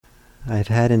I've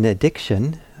had an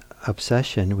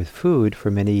obsession with food for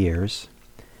many years,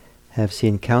 have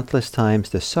seen countless times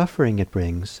the suffering it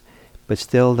brings, but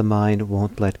still the mind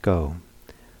won't let go.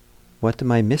 What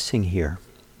am I missing here?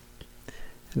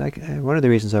 And one of the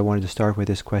reasons I wanted to start with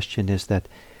this question is that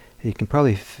you can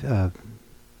probably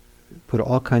put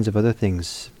all kinds of other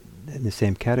things in the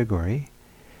same category,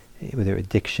 whether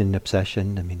addiction,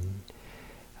 obsession. I mean,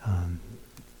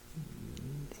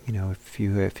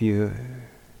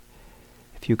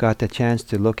 if you got the chance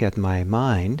to look at my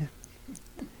mind,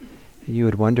 you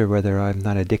would wonder whether I'm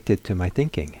not addicted to my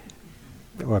thinking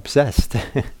or obsessed.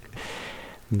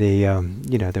 The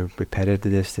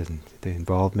repetitiveness and the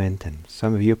involvement, and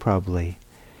some of you probably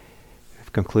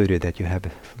have concluded that you have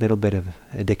a little bit of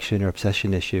addiction or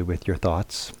obsession issue with your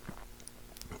thoughts,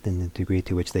 in the degree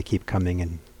to which they keep coming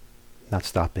and not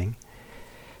stopping.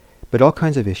 But all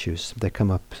kinds of issues that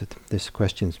come up, this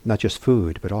question, not just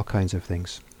food, but all kinds of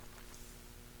things.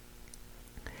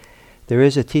 There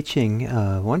is a teaching,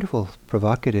 wonderful,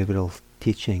 provocative little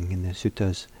teaching in the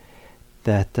suttas,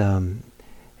 that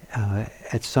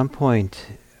at some point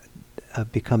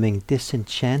becoming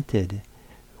disenchanted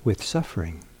with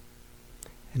suffering.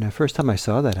 And the first time I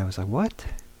saw that, I was like, what?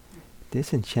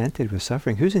 Disenchanted with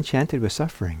suffering? Who's enchanted with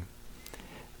suffering?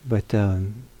 But,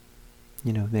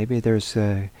 maybe there's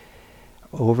a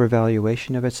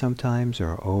overvaluation of it sometimes,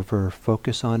 or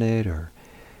over-focus on it, or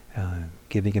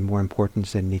giving it more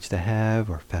importance than it needs to have,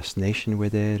 or fascination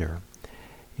with it, or,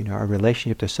 our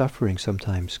relationship to suffering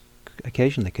sometimes,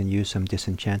 occasionally can use some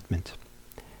disenchantment.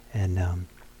 And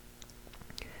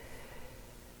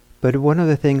but one of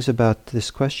the things about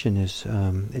this question is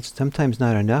it's sometimes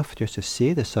not enough just to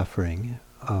see the suffering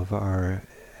of our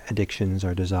addictions,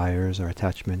 our desires, our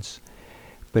attachments,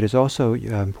 but it's also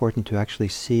important to actually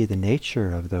see the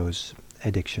nature of those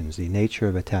addictions, the nature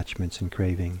of attachments and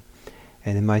craving.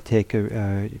 And it might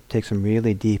take some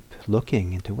really deep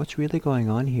looking into what's really going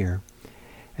on here.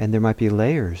 And there might be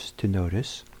layers to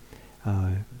notice.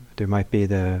 There might be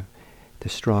the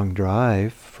strong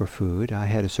drive for food. I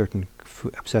had a certain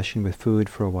obsession with food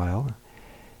for a while.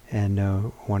 And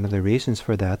one of the reasons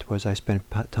for that was I spent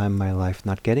time in my life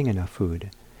not getting enough food.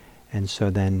 And so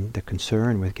then the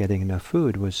concern with getting enough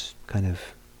food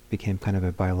became kind of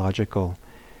a biological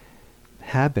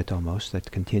habit almost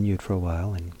that continued for a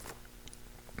while.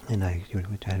 And I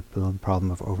had a little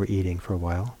problem of overeating for a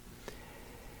while.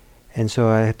 And so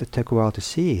I had to take a while to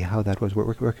see how that was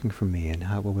working for me and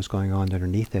what was going on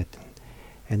underneath it.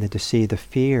 And then to see the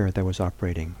fear that was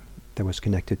operating, that was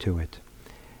connected to it.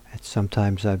 And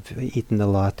sometimes I've eaten a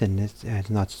lot and it's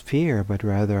not fear, but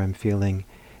rather I'm feeling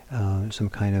some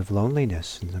kind of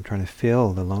loneliness. And I'm trying to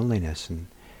fill the loneliness. And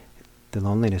the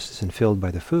loneliness isn't filled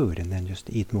by the food, and then just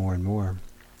eat more and more.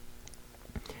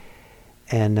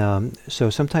 And so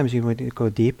sometimes you want to go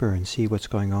deeper and see what's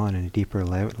going on in a deeper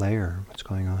layer, what's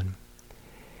going on.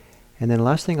 And then the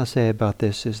last thing I'll say about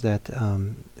this is that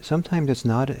sometimes it's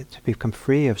not, to become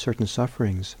free of certain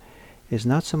sufferings, is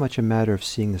not so much a matter of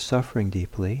seeing the suffering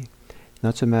deeply,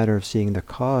 not so a matter of seeing the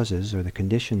causes or the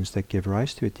conditions that give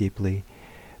rise to it deeply,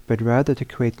 but rather to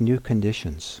create new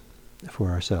conditions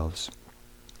for ourselves.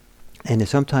 And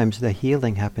sometimes the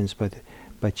healing happens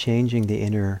by changing the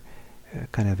inner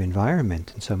kind of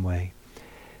environment in some way.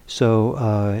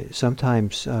 So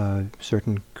sometimes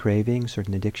certain cravings,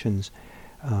 certain addictions,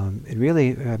 it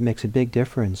really makes a big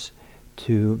difference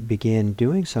to begin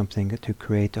doing something to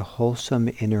create a wholesome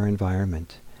inner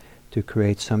environment, to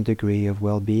create some degree of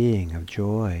well-being, of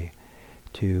joy,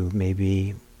 to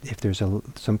maybe, if there's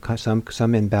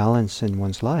some imbalance in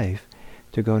one's life,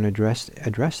 to go and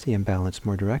address the imbalance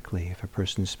more directly. If a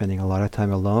person's spending a lot of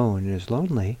time alone and is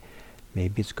lonely,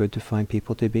 maybe it's good to find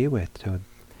people to be with,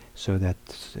 so that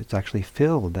it's actually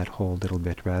filled, that whole little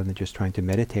bit, rather than just trying to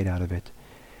meditate out of it.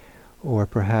 Or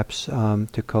perhaps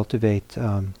to cultivate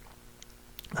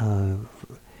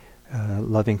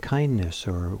loving kindness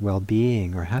or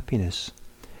well-being or happiness.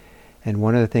 And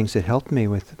one of the things that helped me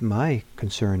with my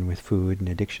concern with food and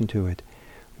addiction to it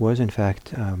was in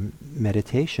fact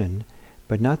meditation,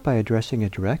 but not by addressing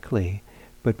it directly,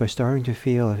 but by starting to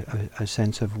feel a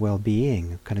sense of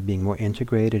well-being, kind of being more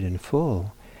integrated and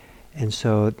full. And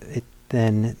so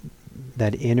then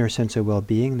that inner sense of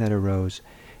well-being that arose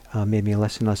made me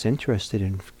less and less interested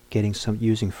in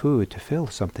using food to fill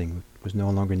something that was no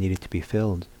longer needed to be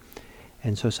filled.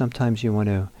 And so sometimes you want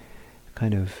to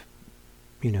kind of,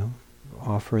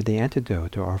 offer the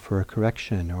antidote, or offer a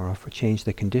correction, or change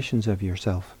the conditions of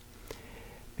yourself.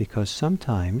 Because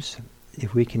sometimes,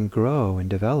 if we can grow and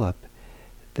develop,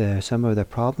 some of the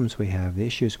problems we have, the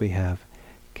issues we have,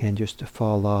 can just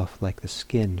fall off like the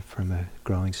skin from a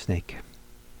growing snake.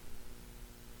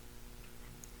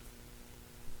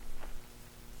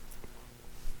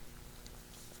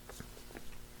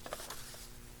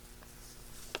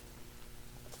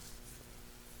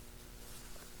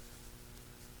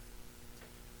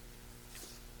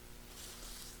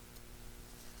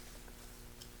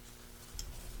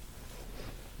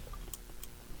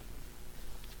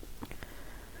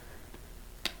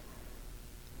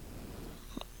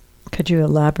 could you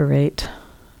elaborate?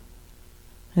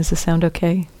 Does this sound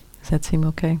okay? Does that seem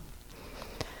okay?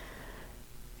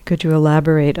 Could you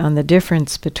elaborate on the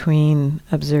difference between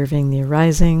observing the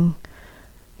arising,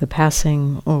 the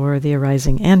passing, or the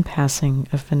arising and passing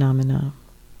of phenomena?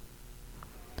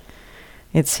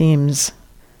 It seems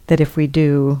that if we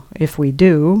do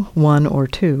one or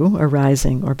two,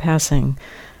 arising or passing,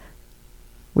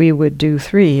 we would do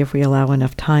three if we allow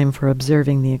enough time for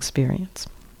observing the experience.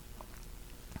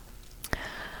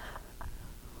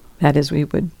 That is, we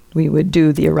would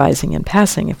do the arising and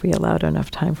passing if we allowed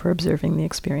enough time for observing the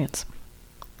experience.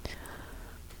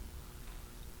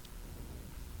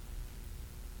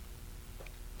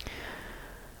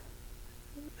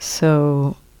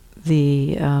 So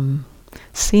the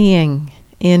seeing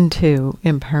into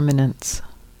impermanence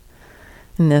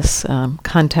in this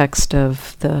context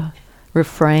of the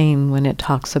refrain, when it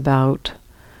talks about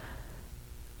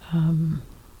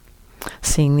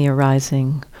seeing the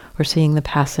arising or seeing the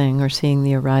passing or seeing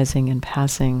the arising and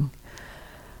passing,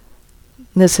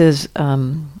 this is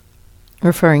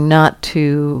referring not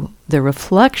to the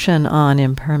reflection on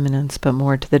impermanence, but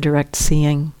more to the direct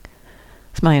seeing.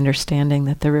 It's my understanding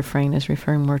that the refrain is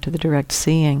referring more to the direct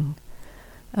seeing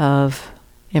of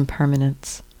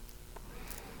impermanence.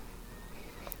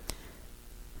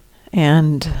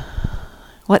 And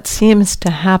what seems to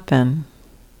happen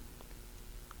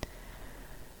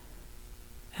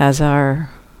as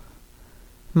our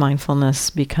mindfulness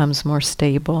becomes more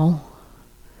stable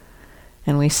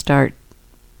and we start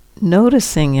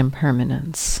noticing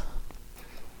impermanence.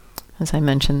 As I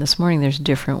mentioned this morning, there's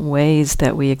different ways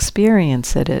that we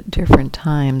experience it at different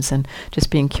times, and just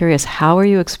being curious, how are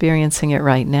you experiencing it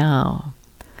right now?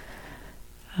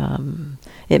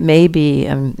 It may be,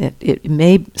 it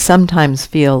may sometimes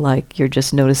feel like you're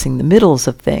just noticing the middles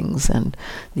of things and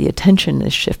the attention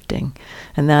is shifting,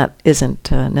 and that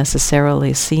isn't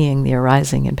necessarily seeing the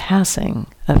arising and passing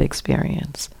of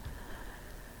experience.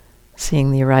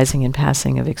 Seeing the arising and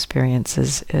passing of experience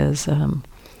is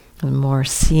more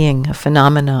seeing a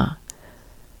phenomena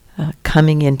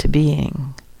coming into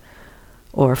being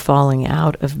or falling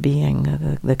out of being,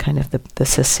 the kind of the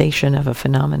cessation of a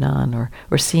phenomenon,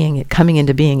 or seeing it coming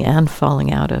into being and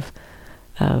falling out of,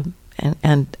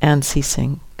 and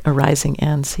ceasing, arising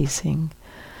and ceasing.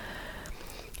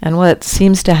 And what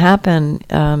seems to happen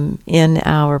in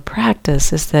our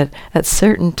practice is that at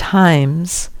certain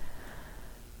times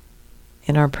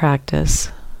in our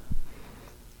practice,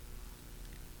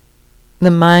 the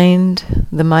mind,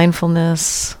 the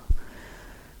mindfulness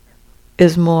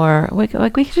is more, like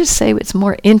we could just say it's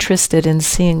more interested in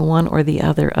seeing one or the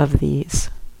other of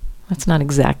these. That's not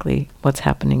exactly what's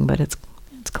happening, but it's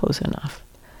close enough.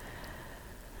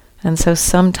 And so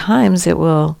sometimes it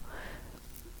will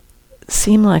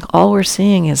seem like all we're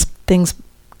seeing is things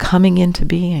coming into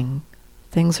being,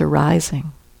 things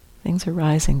arising, things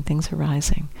arising, things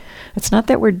arising. It's not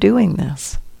that we're doing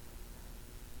this.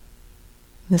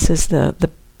 This is the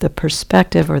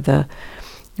perspective, or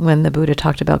when the Buddha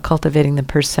talked about cultivating the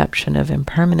perception of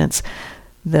impermanence,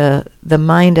 the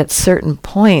mind at certain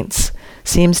points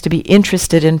seems to be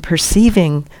interested in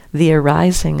perceiving the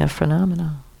arising of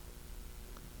phenomena.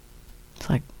 It's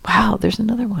like, wow, there's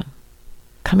another one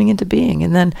coming into being.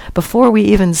 And then before we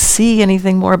even see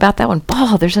anything more about that one,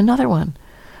 there's another one.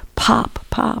 Pop,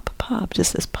 pop, pop,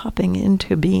 just this popping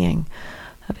into being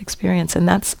of experience. And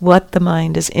that's what the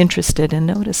mind is interested in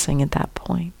noticing at that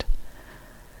point.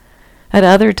 At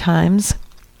other times,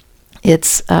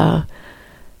 it's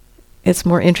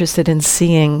more interested in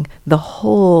seeing the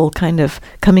whole kind of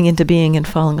coming into being and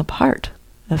falling apart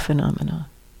of phenomena.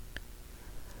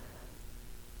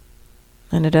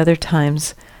 And at other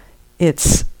times,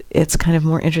 it's kind of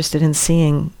more interested in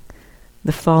seeing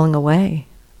the falling away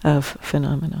of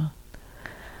phenomena.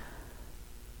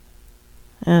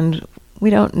 And we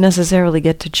don't necessarily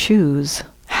get to choose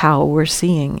how we're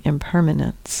seeing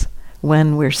impermanence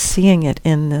when we're seeing it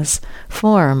in this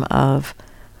form of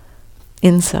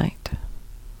insight.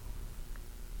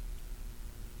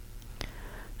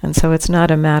 And so it's not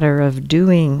a matter of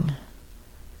doing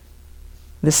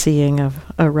the seeing of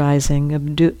arising,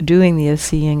 of doing the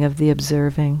seeing of the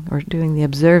observing, or doing the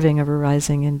observing of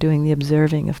arising and doing the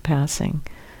observing of passing.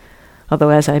 Although,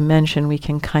 as I mentioned, we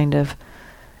can kind of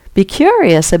be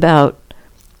curious about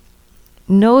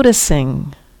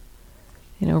noticing,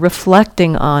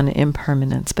 reflecting on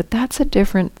impermanence, but that's a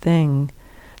different thing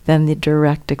than the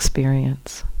direct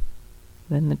experience,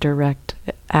 than the direct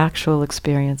actual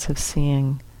experience of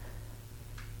seeing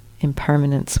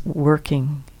impermanence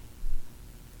working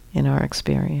in our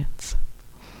experience.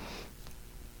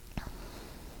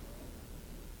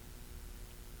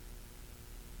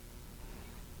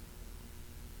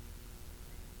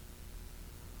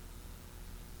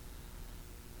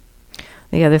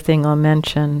 the other thing I'll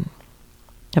mention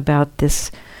about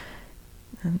this,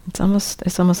 it's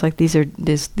almost like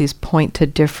these point to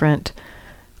different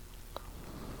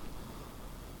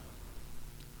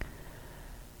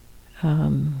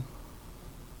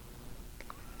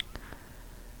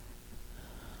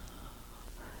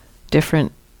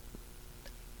different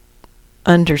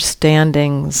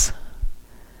understandings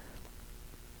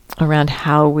around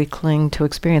how we cling to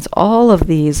experience. All of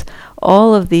these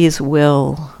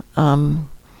will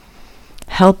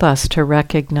help us to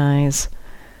recognize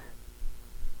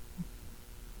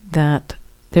that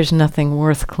there's nothing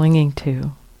worth clinging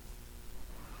to.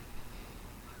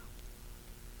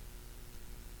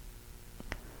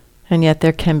 And yet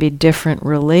there can be different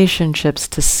relationships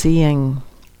to seeing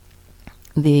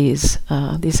these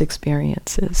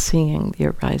experiences, seeing the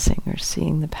arising or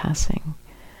seeing the passing.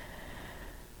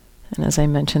 And as I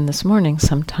mentioned this morning,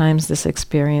 sometimes this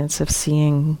experience of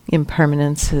seeing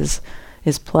impermanence is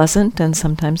pleasant, and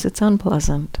sometimes it's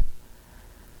unpleasant.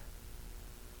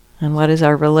 And what is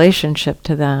our relationship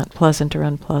to that, pleasant or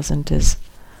unpleasant, is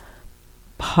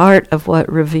part of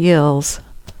what reveals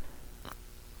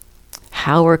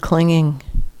how we're clinging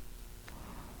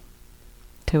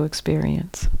to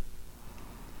experience.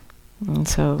 And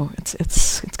so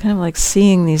it's kind of like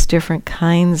seeing these different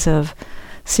kinds of,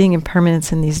 seeing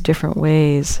impermanence in these different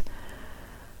ways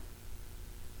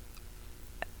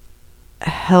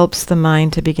helps the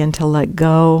mind to begin to let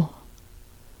go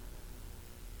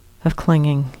of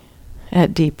clinging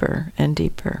at deeper and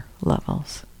deeper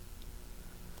levels.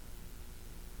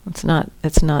 It's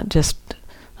not just,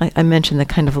 I mentioned the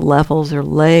kind of levels or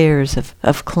layers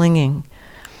of clinging.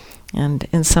 And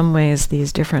in some ways,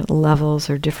 these different levels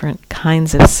or different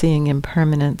kinds of seeing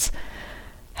impermanence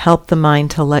help the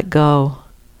mind to let go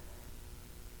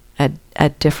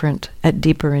at deeper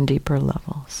and deeper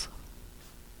levels.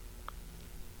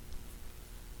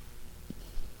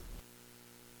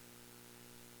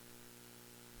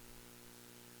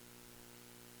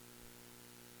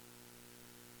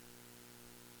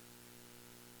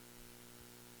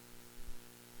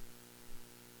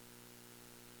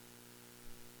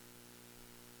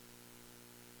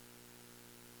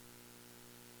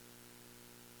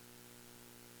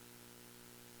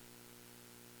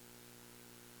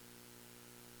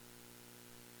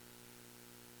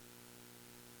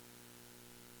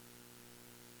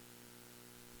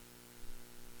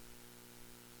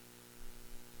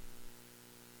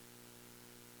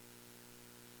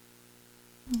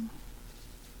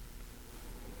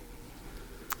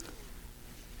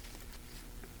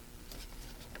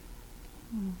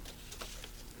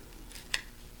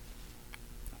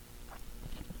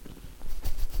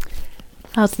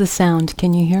 How's the sound?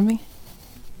 Can you hear me?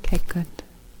 Okay, good.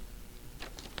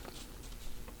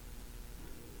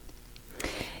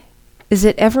 Is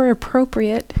it ever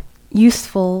appropriate,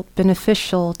 useful,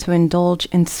 beneficial to indulge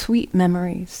in sweet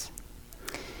memories?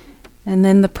 And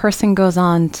then the person goes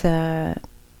on to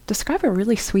describe a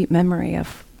really sweet memory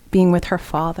of being with her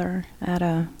father at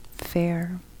a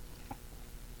fair.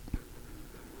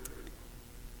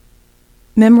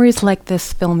 Memories like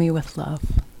this fill me with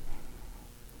love.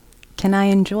 Can I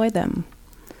enjoy them?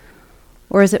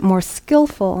 Or is it more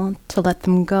skillful to let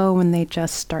them go when they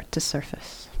just start to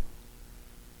surface?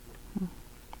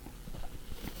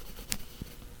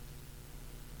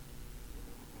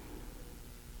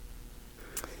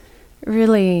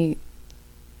 Really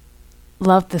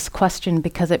love this question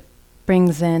because it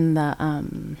brings in the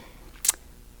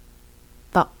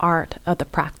art of the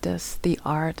practice, the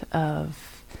art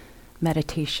of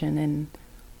meditation, and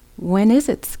when is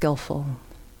it skillful?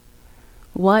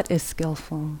 What is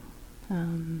skillful?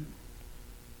 And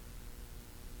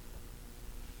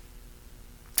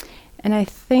I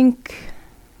think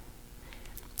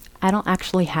I don't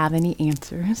actually have any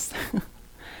answers.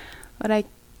 What I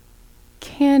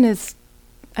can is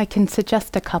I can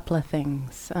suggest a couple of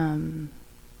things. I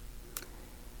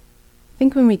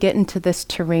think when we get into this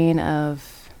terrain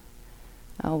of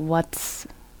what's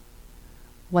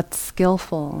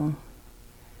skillful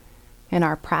in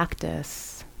our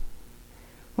practice,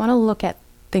 I want to look at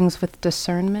things with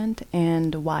discernment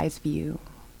and wise view.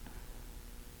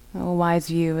 A wise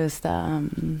view is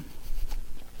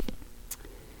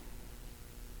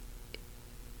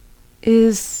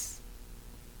is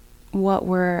what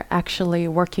we're actually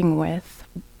working with,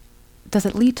 does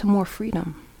it lead to more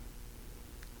freedom?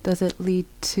 Does it lead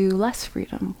to less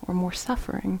freedom or more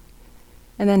suffering?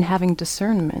 And then having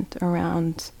discernment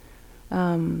around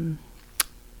the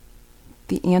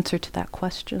answer to that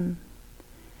question.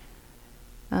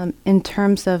 In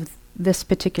terms of this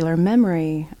particular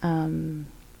memory,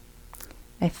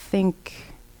 I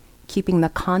think keeping the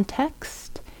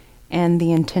context and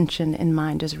the intention in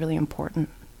mind is really important.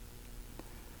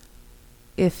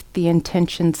 If the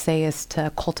intention, say, is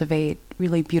to cultivate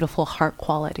really beautiful heart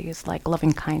qualities like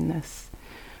loving kindness,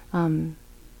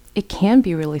 it can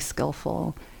be really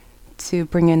skillful to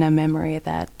bring in a memory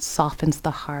that softens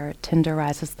the heart,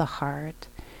 tenderizes the heart,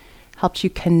 helps you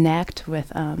connect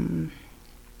with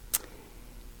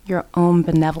your own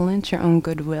benevolence, your own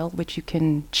goodwill, which you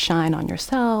can shine on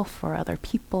yourself or other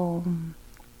people.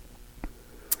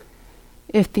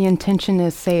 If the intention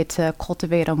is, say, to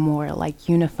cultivate a more like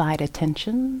unified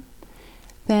attention,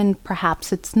 then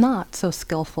perhaps it's not so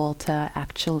skillful to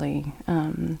actually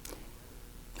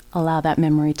allow that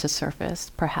memory to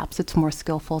surface. Perhaps it's more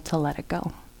skillful to let it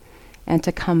go and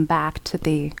to come back to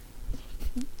the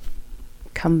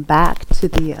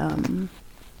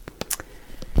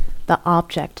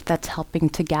object that's helping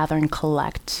to gather and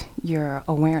collect your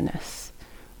awareness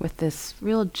with this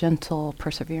real gentle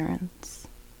perseverance.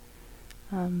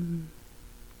 I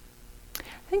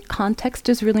think context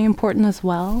is really important as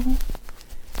well.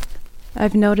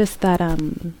 I've noticed that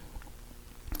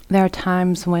there are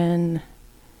times when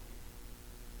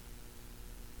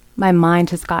my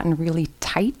mind has gotten really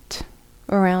tight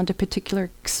around a particular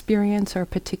experience or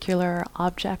a particular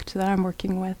object that I'm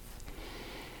working with.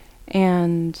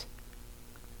 And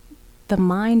the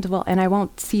mind will, and I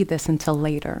won't see this until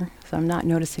later, so I'm not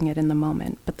noticing it in the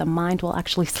moment, but the mind will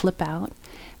actually slip out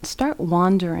and start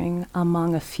wandering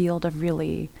among a field of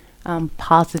really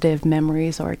positive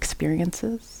memories or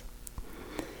experiences.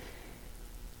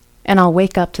 And I'll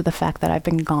wake up to the fact that I've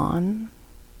been gone.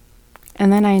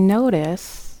 And then I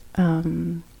notice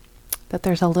that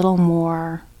there's a little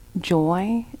more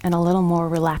joy and a little more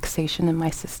relaxation in my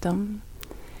system.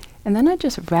 And then I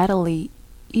just readily,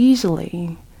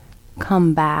 easily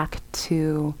come back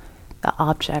to the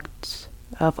object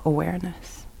of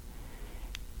awareness.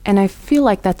 And I feel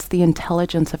like that's the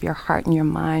intelligence of your heart and your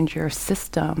mind, your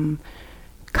system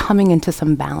coming into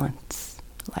some balance,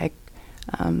 like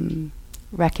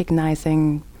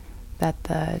recognizing that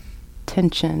the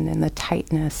tension and the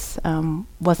tightness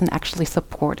wasn't actually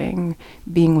supporting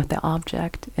being with the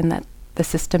object, and that the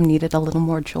system needed a little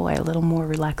more joy, a little more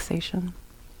relaxation.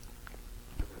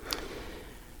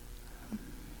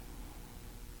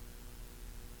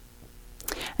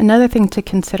 Another thing to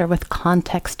consider with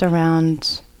context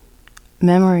around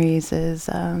memories is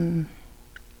the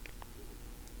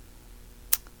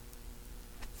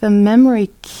memory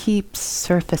keeps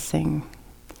surfacing.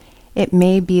 It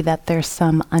may be that there's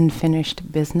some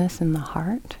unfinished business in the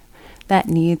heart that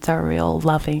needs our real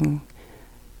loving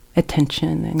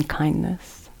attention and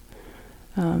kindness.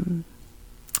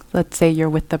 Let's say you're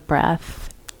with the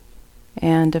breath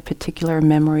and a particular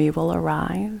memory will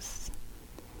arise,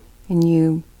 and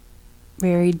you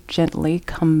very gently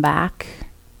come back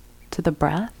to the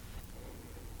breath,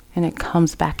 and it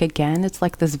comes back again. It's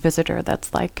like this visitor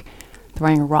that's like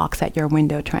throwing rocks at your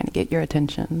window trying to get your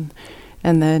attention.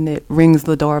 And then it rings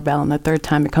the doorbell, and the third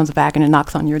time it comes back and it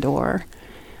knocks on your door.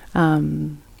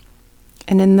 And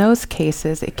in those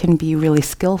cases, it can be really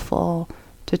skillful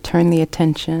to turn the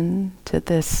attention to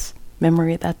this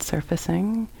memory that's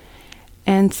surfacing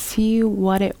and see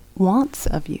what it wants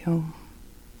of you.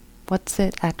 What's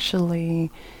it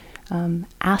actually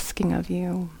asking of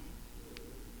you?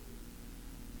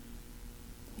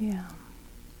 Yeah.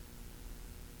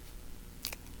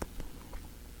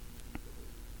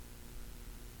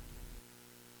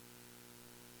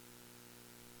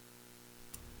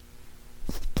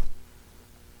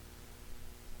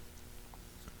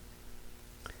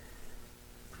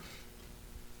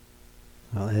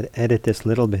 I'll edit this a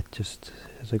little bit just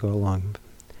as I go along.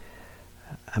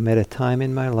 I'm at a time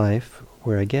in my life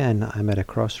where, again, I'm at a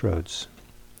crossroads.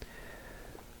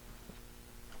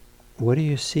 What do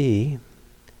you see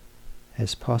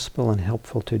as possible and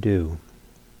helpful to do,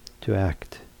 to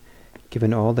act,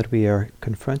 given all that we are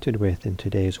confronted with in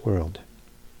today's world?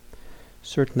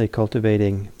 Certainly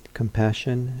cultivating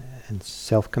compassion and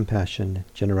self-compassion,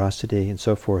 generosity, and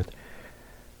so forth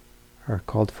are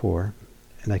called for,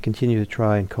 and I continue to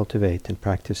try and cultivate and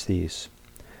practice these.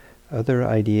 Other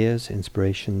ideas,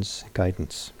 inspirations,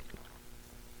 guidance.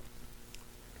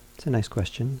 It's a nice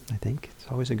question, I think.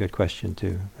 It's always a good question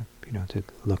to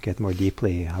look at more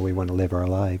deeply how we want to live our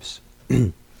lives.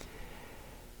 And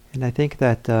I think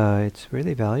that it's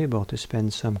really valuable to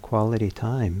spend some quality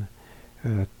time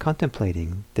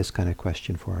contemplating this kind of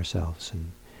question for ourselves,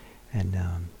 and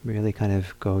really kind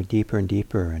of go deeper and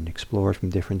deeper and explore from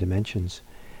different dimensions.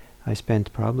 I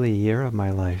spent probably a year of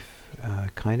my life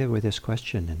kind of with this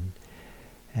question,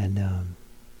 and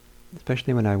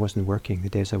especially when I wasn't working, the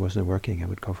days I wasn't working, I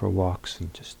would go for walks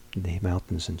and just in the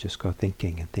mountains and just go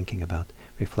thinking about,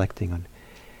 reflecting on,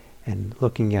 and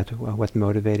looking at what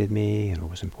motivated me and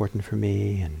what was important for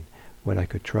me and what I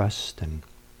could trust. And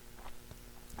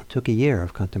it took a year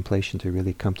of contemplation to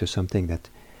really come to something that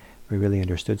I really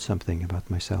understood something about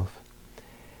myself.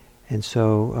 And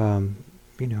so,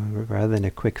 rather than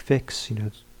a quick fix,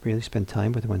 really spend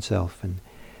time with oneself. And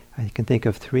I can think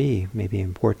of 3 maybe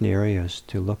important areas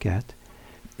to look at.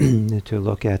 To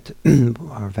look at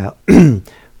our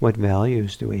what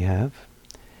values do we have,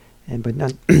 but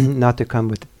not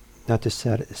to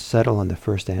settle on the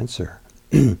first answer,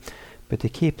 but to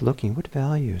keep looking. What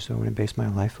values do I want to base my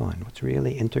life on? What's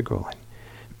really integral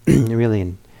and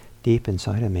really deep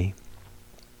inside of me?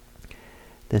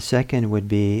 The second would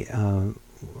be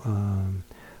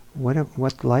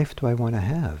what life do I want to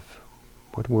have?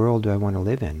 What world do I want to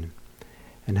live in?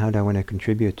 And how do I want to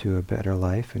contribute to a better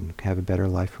life and have a better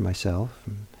life for myself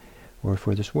or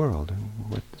for this world?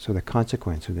 So the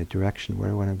consequence or the direction, where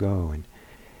do I want to go?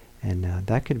 And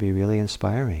that could be really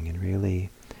inspiring and really,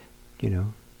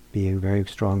 be a very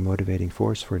strong motivating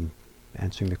force for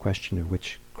answering the question of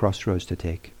which crossroads to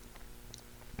take.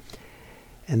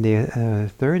 And the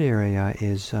third area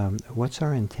is what's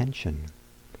our intention?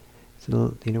 It's a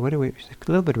little, a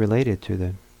little bit related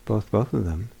to both of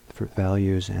them, for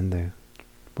values and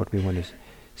what we want to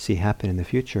see happen in the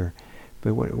future.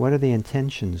 But what are the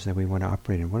intentions that we want to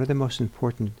operate in? What are the most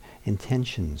important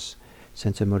intentions,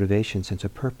 sense of motivation, sense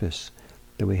of purpose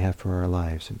that we have for our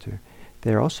lives? And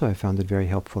there also I found it very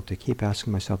helpful to keep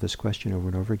asking myself this question over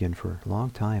and over again for a long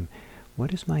time.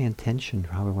 What is my intention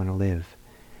for how I want to live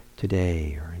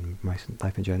today or in my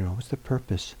life in general? What's the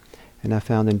purpose? And I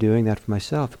found in doing that for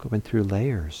myself, I went through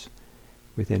layers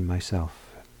within myself.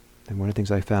 And one of the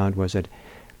things I found was that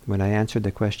when I answered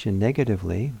the question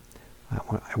negatively,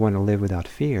 I want to live without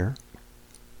fear,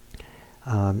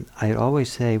 I'd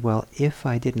always say, well, if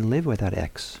I didn't live without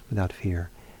X, without fear,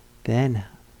 then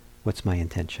what's my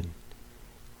intention?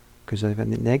 Because the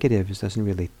negative doesn't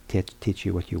really teach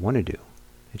you what you want to do.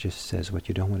 It just says what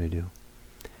you don't want to do.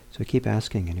 So keep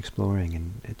asking and exploring,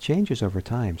 and it changes over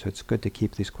time, so it's good to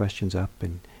keep these questions up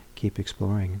and keep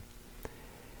exploring.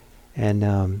 And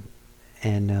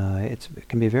it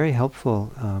can be very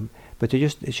helpful, but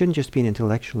it shouldn't just be an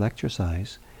intellectual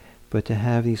exercise, but to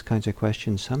have these kinds of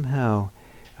questions somehow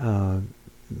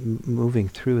moving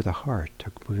through the heart,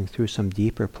 or moving through some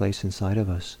deeper place inside of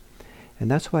us. And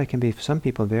that's why it can be, for some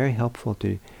people, very helpful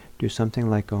to do something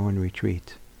like go on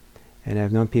retreat. And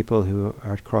I've known people who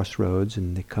are at crossroads,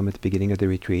 and they come at the beginning of the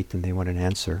retreat and they want an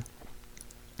answer.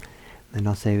 And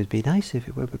I'll say it would be nice if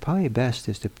it would probably best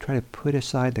is to try to put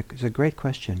aside it's a great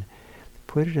question.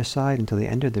 Put it aside until the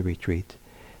end of the retreat,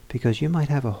 because you might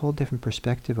have a whole different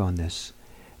perspective on this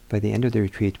by the end of the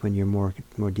retreat, when you're more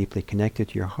deeply connected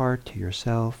to your heart, to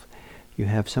yourself. You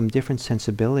have some different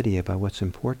sensibility about what's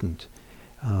important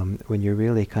when you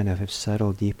really kind of have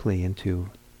settled deeply into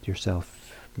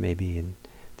yourself, maybe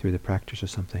through the practice or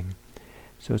something.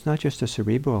 So it's not just a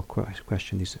cerebral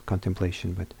question, this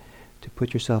contemplation, but to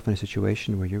put yourself in a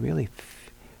situation where you really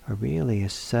are really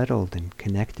as settled and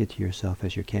connected to yourself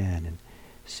as you can, and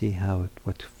see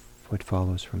what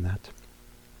follows from that.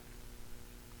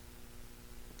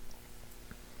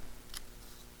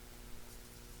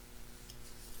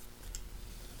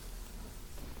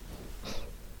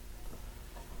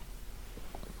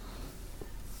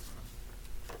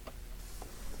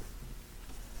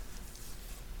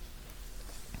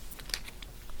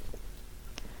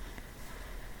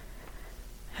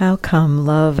 How come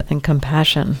love and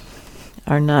compassion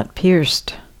are not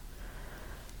pierced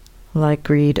like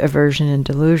greed, aversion, and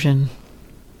delusion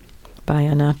by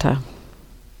anatta,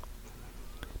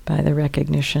 by the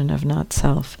recognition of not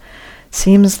self?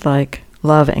 Seems like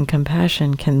love and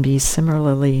compassion can be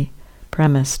similarly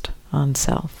premised on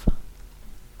self.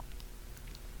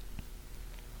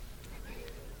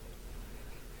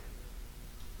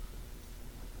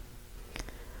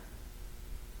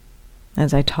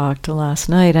 As I talked last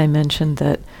night, I mentioned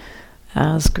that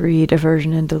as greed,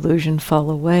 aversion, and delusion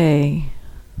fall away,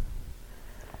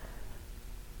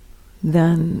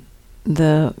 then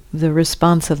the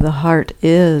response of the heart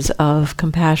is of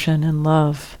compassion and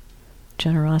love,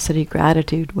 generosity,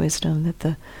 gratitude, wisdom.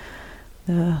 That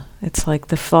it's like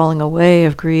the falling away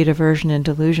of greed, aversion, and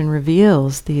delusion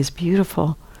reveals these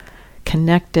beautiful,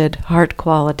 connected heart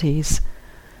qualities.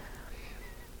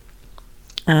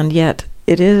 And yet,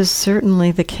 it is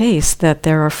certainly the case that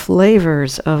there are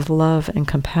flavors of love and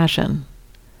compassion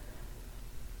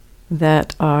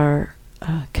that are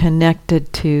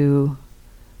connected to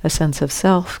a sense of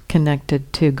self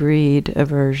connected to greed,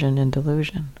 aversion, and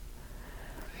delusion.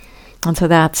 And so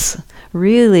that's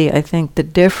really, I think, the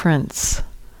difference.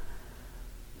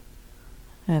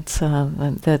 It's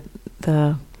that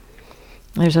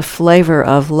there's a flavor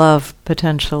of love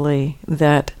potentially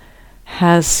that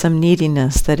has some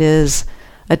neediness, that is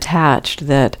attached,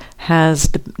 that has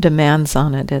demands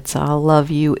on it. It's I'll love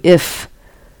you if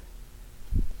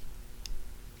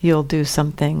you'll do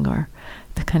something, or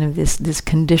the kind of this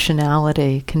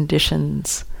conditionality,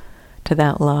 conditions to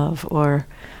that love, or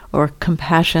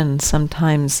compassion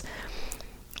sometimes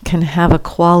can have a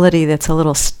quality that's a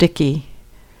little sticky.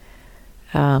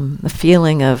 The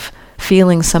feeling of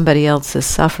feeling somebody else's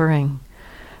suffering.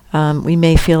 We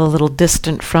may feel a little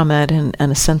distant from it, and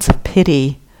a sense of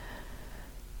pity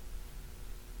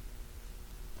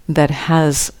that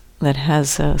has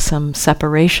some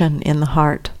separation in the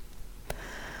heart.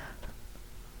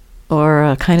 Or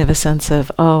a kind of a sense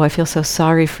of, oh, I feel so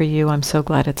sorry for you, I'm so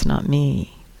glad it's not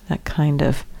me. That kind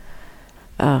of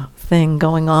thing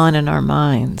going on in our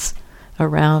minds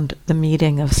around the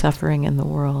meeting of suffering in the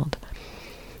world.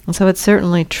 And so it's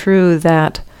certainly true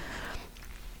that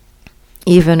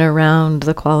even around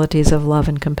the qualities of love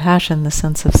and compassion, the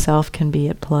sense of self can be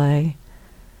at play.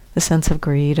 The sense of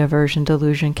greed, aversion,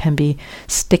 delusion can be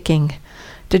sticking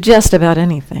to just about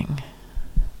anything.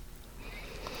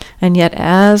 And yet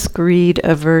as greed,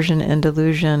 aversion, and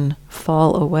delusion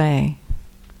fall away,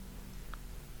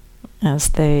 as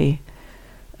they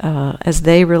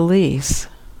release,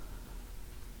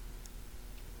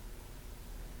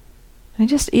 and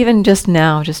just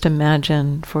now,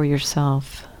 imagine for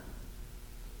yourself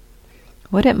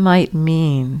what it might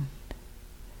mean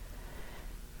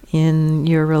in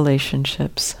your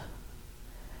relationships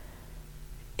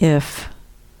if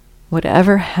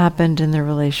whatever happened in the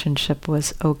relationship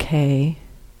was okay,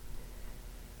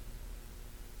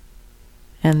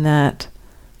 and that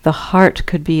the heart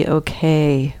could be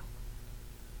okay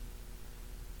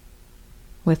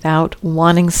without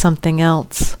wanting something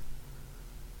else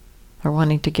or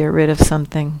wanting to get rid of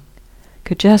something,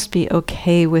 could just be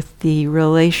okay with the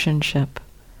relationship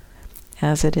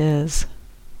as it is.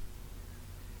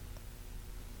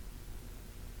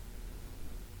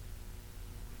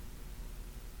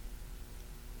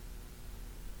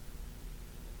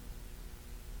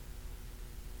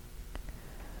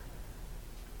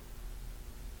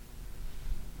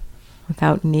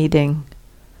 Without needing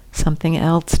something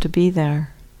else to be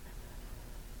there,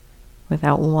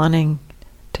 without wanting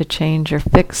to change or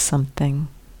fix something,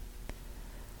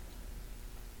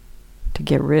 to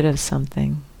get rid of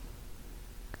something.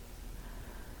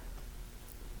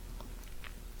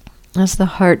 As the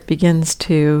heart begins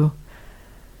to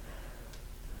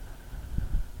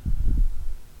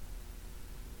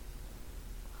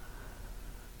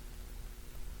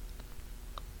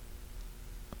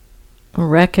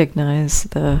recognize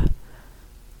the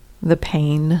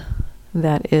pain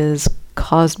that is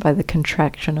caused by the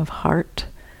contraction of heart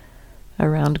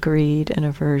around greed and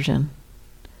aversion.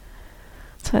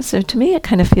 So to me it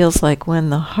kind of feels like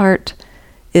when the heart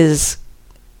is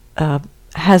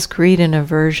has greed and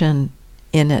aversion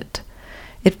in it,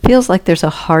 it feels like there's a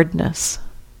hardness,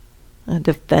 a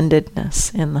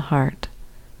defendedness in the heart.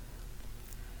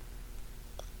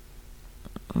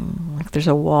 Like there's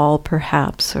a wall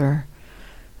perhaps, or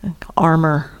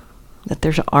armor, that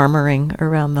there's armoring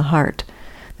around the heart,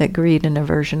 that greed and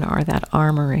aversion are that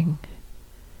armoring.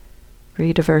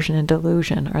 Greed, aversion, and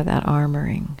delusion are that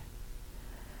armoring.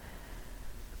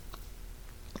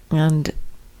 And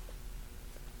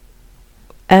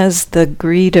as the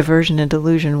greed, aversion, and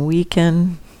delusion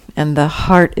weaken, and the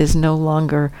heart is no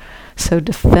longer so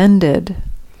defended,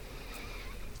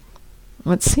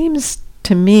 what seems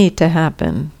to me to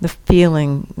happen, the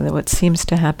feeling that what seems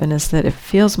to happen is that it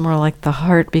feels more like the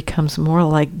heart becomes more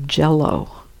like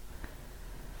jello.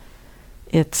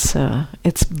 It's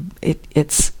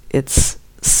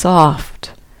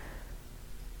soft,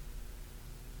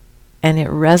 and it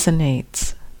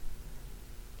resonates.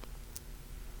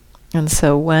 And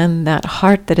so when that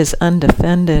heart that is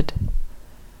undefended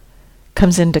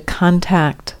comes into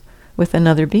contact with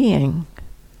another being,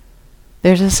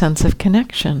 there's a sense of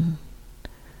connection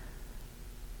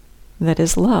that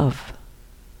is love.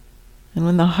 And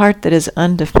when the heart that is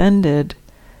undefended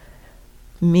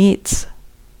meets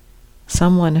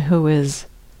someone who is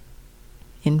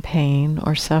in pain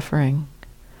or suffering,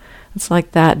 it's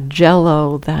like that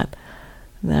jello, that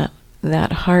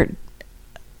heart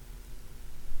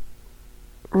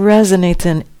resonates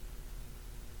in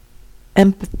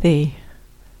empathy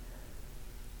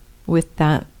with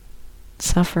that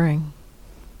suffering.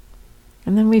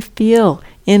 And then we feel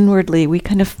inwardly, we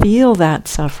kind of feel that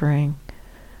suffering.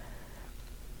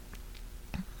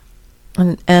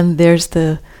 And there's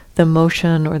the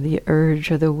motion or the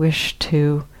urge or the wish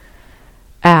to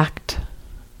act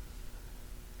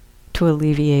to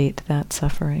alleviate that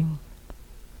suffering.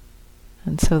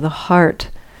 And so the heart,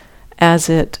 as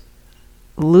it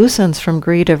loosens from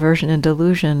greed, aversion, and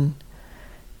delusion,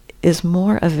 is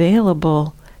more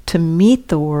available to meet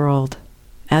the world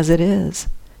as it is.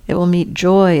 It will meet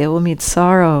joy, it will meet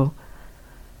sorrow.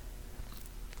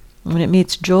 When it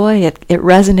meets joy, it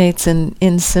resonates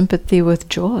in sympathy with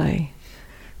joy.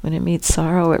 When it meets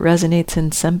sorrow, it resonates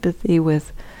in sympathy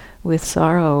with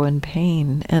sorrow and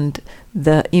pain. And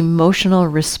the emotional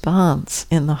response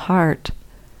in the heart,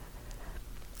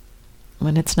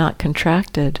 when it's not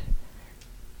contracted,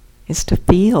 is to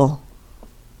feel.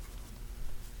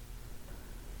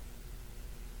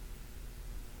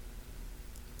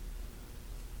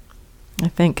 I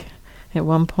think at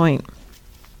one point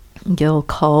Gil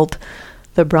called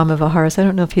the Brahmaviharas, I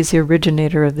don't know if he's the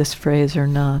originator of this phrase or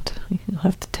not, you'll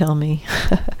have to tell me.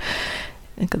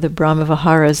 Think of the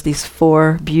Brahmaviharas, these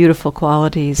 4 beautiful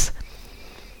qualities: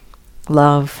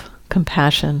 love,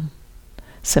 compassion,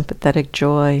 sympathetic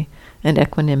joy, and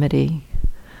equanimity.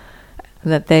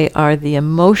 That they are the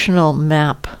emotional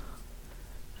map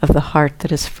of the heart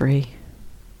that is free.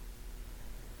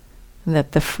 And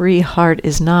that the free heart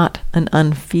is not an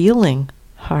unfeeling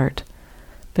heart,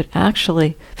 but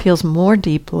actually feels more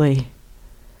deeply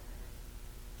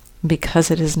because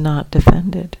it is not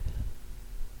defended.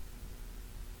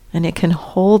 And it can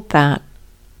hold that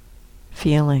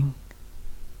feeling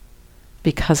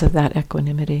because of that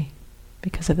equanimity,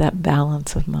 because of that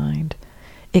balance of mind.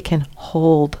 It can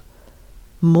hold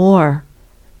more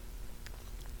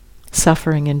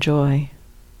suffering and joy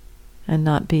and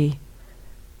not be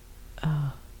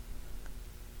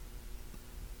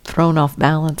thrown off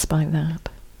balance by that.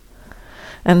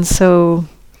 And so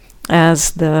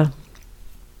as the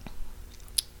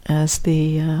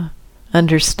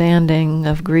understanding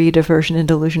of greed, aversion, and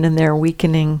delusion and their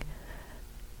weakening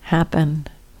happen,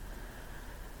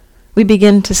 we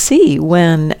begin to see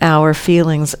when our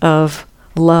feelings of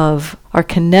love are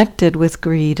connected with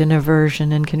greed and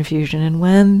aversion and confusion, and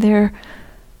when they're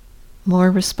more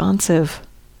responsive.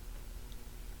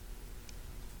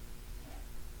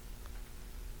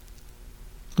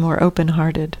 More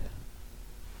open-hearted.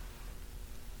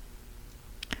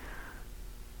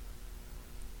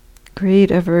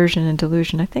 Greed, aversion, and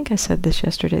delusion, I think I said this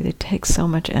yesterday, they take so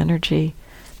much energy.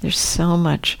 There's so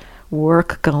much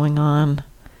work going on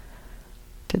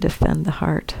to defend the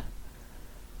heart.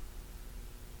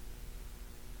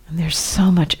 And there's so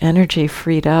much energy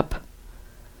freed up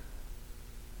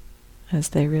as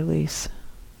they release.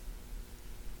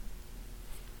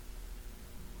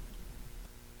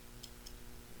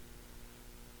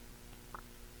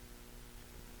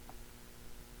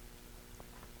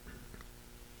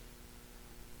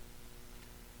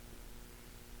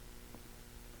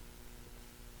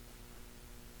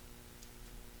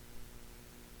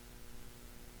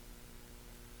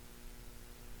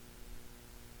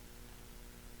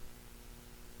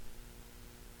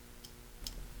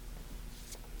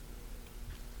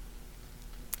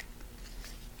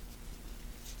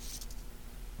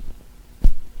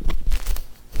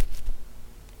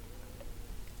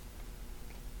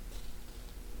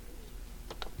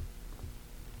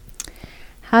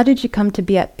 How did you come to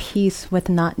be at peace with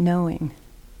not knowing?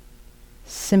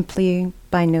 Simply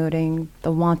by noting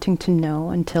the wanting to know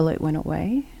until it went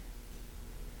away?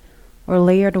 Or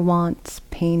layered wants,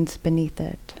 pains beneath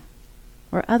it?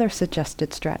 Or other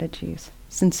suggested strategies?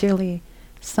 Sincerely,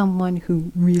 someone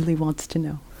who really wants to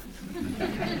know.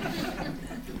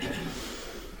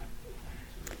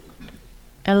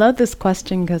 I love this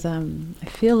question because I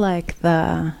feel like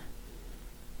the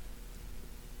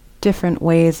different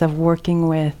ways of working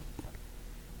with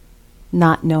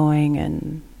not knowing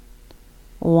and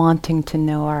wanting to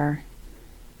know are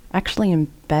actually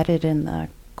embedded in the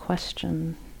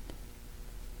question.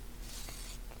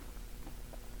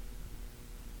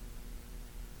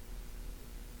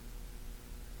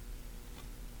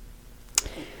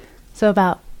 So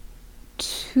about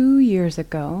 2 years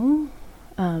ago,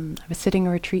 I was sitting a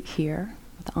retreat here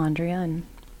with Andrea and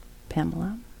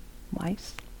Pamela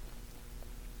Weiss.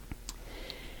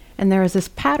 And there was this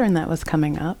pattern that was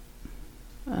coming up.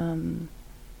 And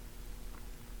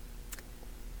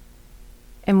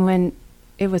when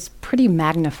it was pretty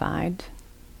magnified,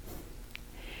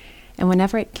 and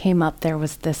whenever it came up, there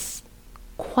was this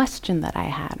question that I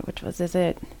had, which was, is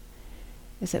it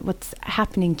what's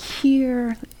happening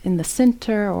here in the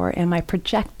center, or am I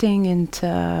projecting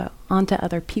into onto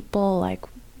other people, like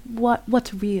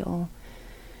what's real?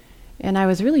 And I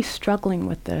was really struggling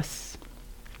with this,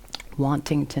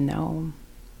 wanting to know.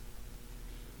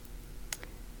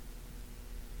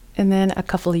 And then a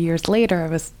couple of years later, I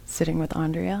was sitting with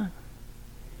Andrea,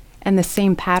 and the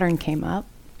same pattern came up,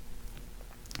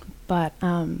 but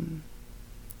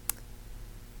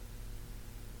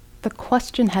the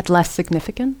question had less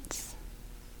significance,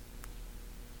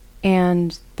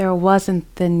 and there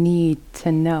wasn't the need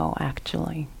to know,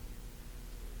 actually.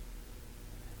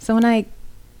 So when I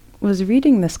was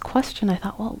reading this question, I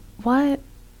thought, well,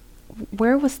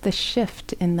 where was the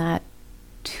shift in that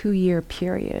 2-year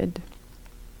period?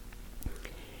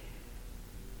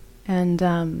 And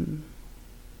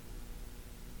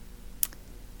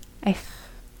I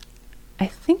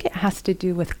think it has to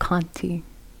do with Kanti.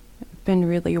 I've been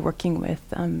really working with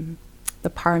the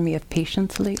parami of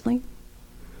patience lately.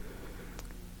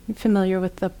 You familiar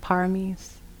with the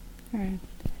paramis? Right.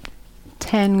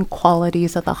 10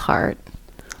 qualities of the heart.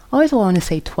 I always want to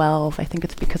say 12. I think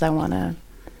it's because I want to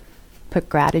put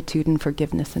gratitude and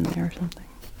forgiveness in there or something.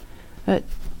 But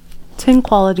 10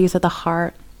 qualities of the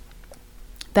heart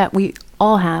that we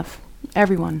all have,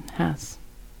 everyone has.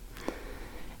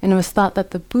 And it was thought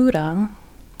that the Buddha,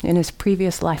 in his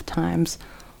previous lifetimes,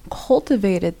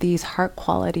 cultivated these heart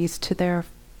qualities to their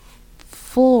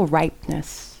full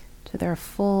ripeness, to their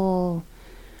full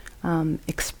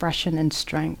expression and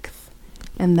strength.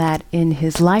 And that in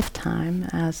his lifetime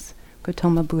as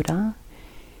Gautama Buddha,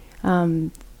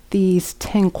 these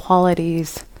 10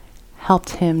 qualities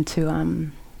helped him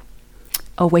to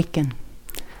awaken,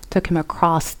 took him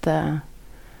across the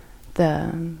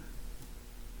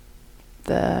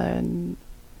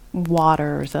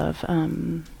waters of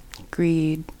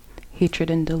greed, hatred,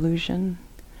 and delusion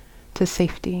to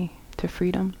safety, to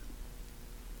freedom.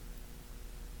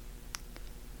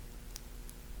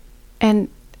 And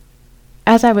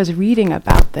as I was reading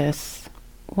about this,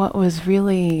 what was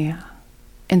really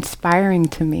inspiring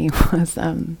to me was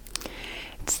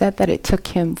it said that it took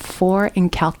him 4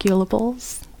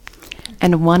 incalculables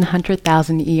and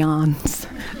 100,000 eons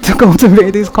to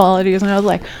cultivate these qualities. And I was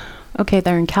like, okay,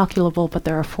 they're incalculable, but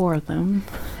there are 4 of them.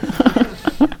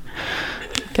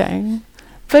 Okay.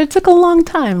 But it took a long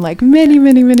time, like many,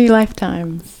 many, many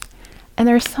lifetimes. And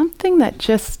there's something that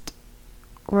just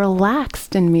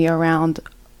relaxed in me around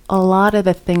a lot of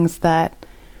the things that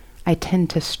I tend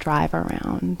to strive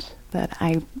around, that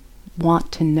I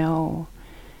want to know.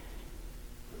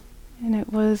 And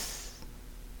it was,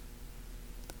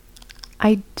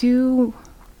 I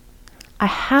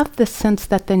have the sense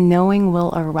that the knowing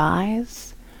will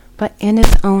arise, but in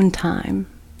its own time.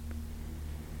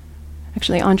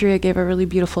 Actually, Andrea gave a really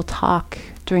beautiful talk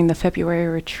during the February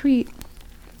retreat,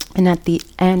 and at the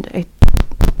end, I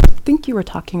think you were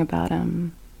talking about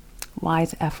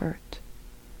wise effort.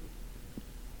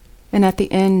 And at the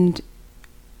end,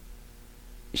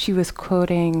 she was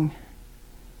quoting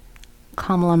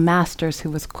Kamala Masters, who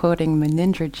was quoting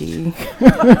Munindraji.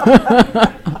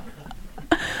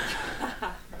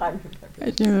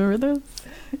 Do you remember this?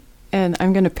 And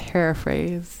I'm going to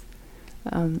paraphrase.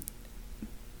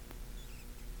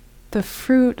 The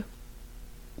fruit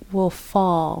will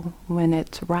fall when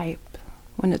it's ripe.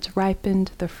 When it's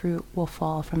ripened, the fruit will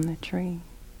fall from the tree.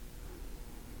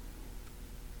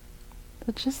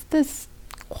 But just this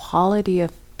quality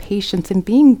of patience and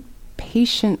being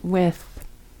patient with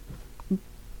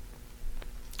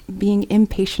being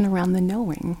impatient around the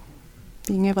knowing,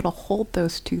 being able to hold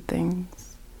those 2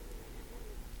 things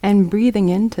and breathing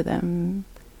into them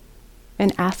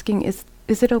and asking, is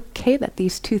it okay that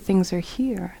these 2 things are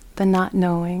here? The not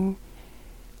knowing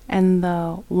and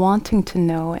the wanting to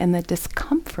know and the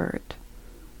discomfort,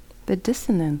 the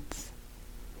dissonance.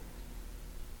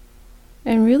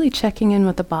 And really checking in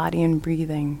with the body and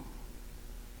breathing.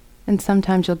 And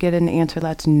sometimes you'll get an answer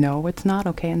that's no, it's not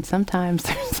okay. And sometimes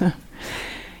there's a,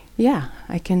 yeah,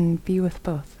 I can be with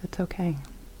both. It's okay.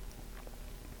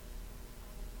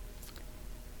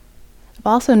 I've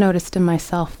also noticed in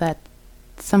myself that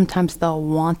sometimes the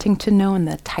wanting to know and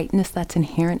the tightness that's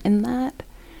inherent in that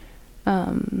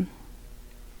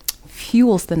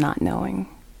fuels the not knowing.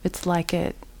 It's like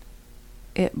it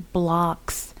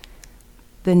blocks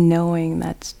the knowing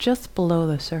that's just below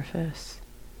the surface.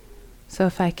 So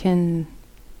if I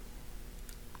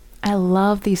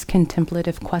love these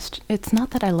contemplative questions. It's not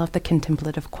that I love the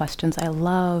contemplative questions. I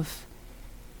love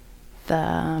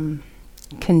the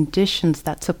conditions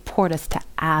that support us to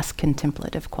ask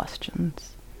contemplative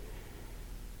questions.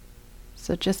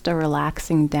 So just a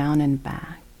relaxing down and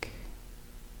back.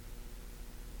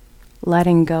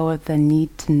 Letting go of the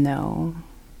need to know.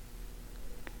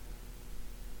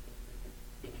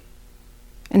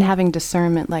 And having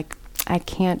discernment, like, I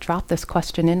can't drop this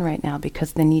question in right now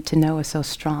because the need to know is so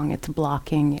strong. It's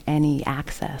blocking any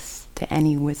access to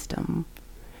any wisdom.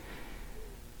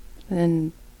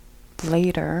 Then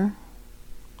later,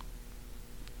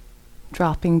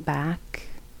 dropping back,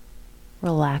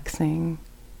 relaxing,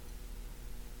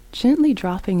 gently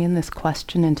dropping in this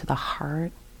question into the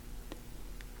heart.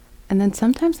 And then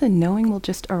sometimes the knowing will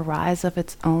just arise of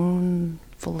its own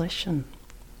volition.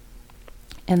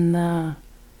 And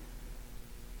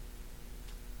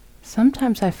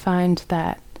sometimes I find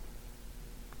that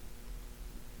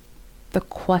the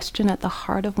question at the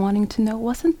heart of wanting to know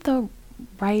wasn't the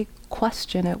right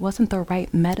question. It wasn't the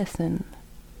right medicine.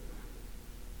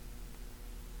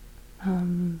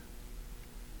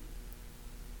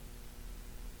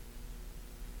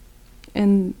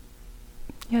 And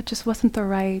yeah, it just wasn't the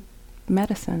right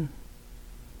medicine.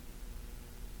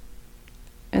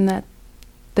 And that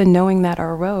the knowing that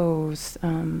arose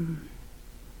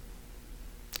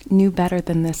knew better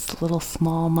than this little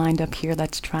small mind up here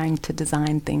that's trying to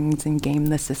design things and game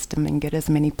the system and get as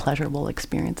many pleasurable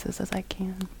experiences as I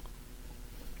can.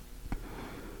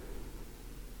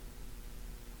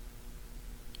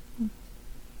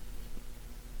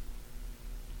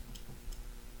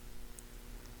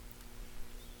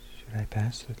 Should I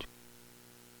pass it?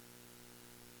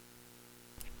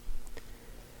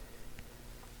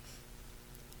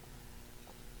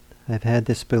 I've had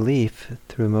this belief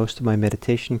through most of my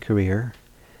meditation career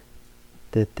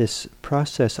that this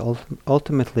process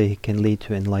ultimately can lead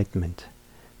to enlightenment,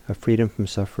 a freedom from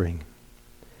suffering.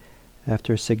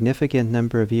 After a significant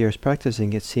number of years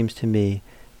practicing, it seems to me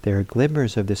there are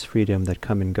glimmers of this freedom that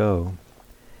come and go.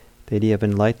 The idea of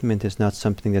enlightenment is not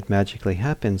something that magically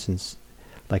happens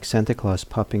like Santa Claus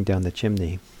popping down the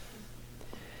chimney.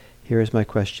 Here is my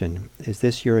question. Is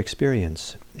this your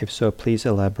experience? If so, please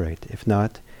elaborate. If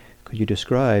not, could you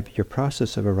describe your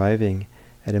process of arriving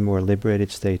at a more liberated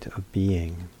state of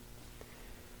being?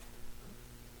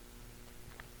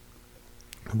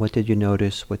 What did you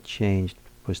notice? What changed?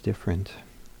 Was different?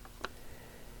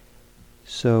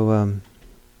 So,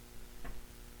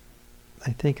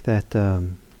 I think that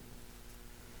the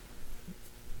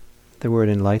word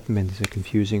enlightenment is a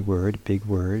confusing word, big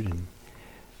word, and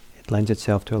it lends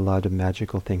itself to a lot of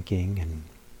magical thinking and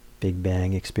Big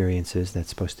Bang experiences. That's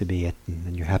supposed to be it,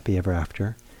 and you're happy ever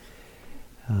after.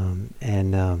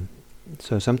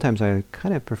 So sometimes I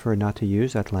kind of prefer not to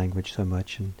use that language so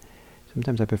much, and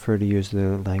sometimes I prefer to use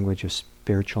the language of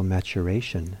spiritual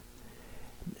maturation.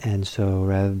 And so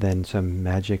rather than some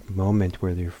magic moment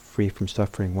where you're free from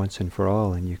suffering once and for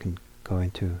all and you can go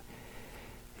into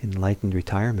enlightened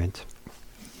retirement,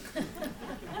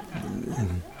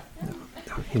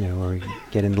 or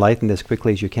get enlightened as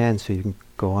quickly as you can so you can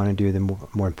go on and do the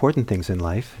more important things in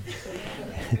life.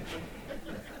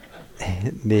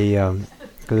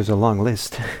 Because there's a long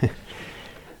list.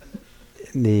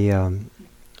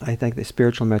 I think the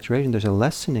spiritual maturation, there's a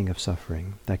lessening of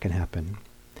suffering that can happen,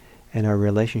 and our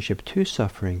relationship to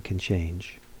suffering can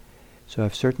change. So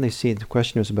I've certainly seen, the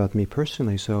question was about me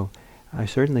personally, so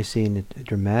I've certainly seen a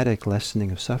dramatic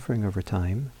lessening of suffering over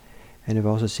time, and I've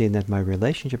also seen that my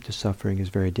relationship to suffering is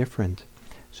very different.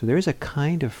 So there is a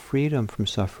kind of freedom from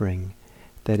suffering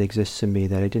that exists in me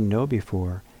that I didn't know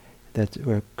before,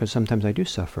 because sometimes I do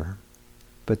suffer,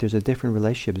 but there's a different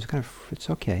relationship. It's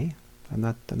okay. I'm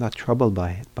not troubled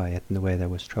by it in the way that I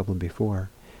was troubled before.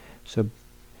 So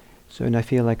and I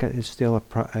feel like it's still a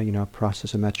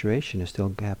process of maturation is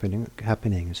still happening.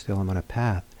 And still I'm on a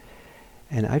path,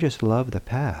 and I just love the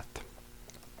path.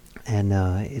 And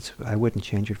I wouldn't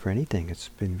change it for anything. It's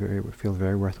been feel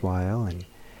very worthwhile, and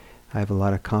I have a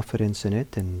lot of confidence in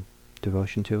it and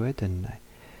devotion to it. And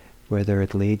whether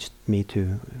it leads me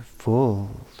to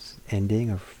full ending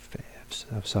of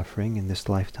suffering in this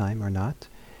lifetime or not,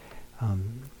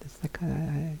 it's like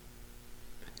I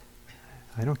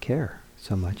don't care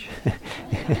so much.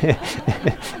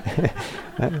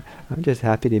 I'm just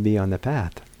happy to be on the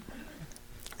path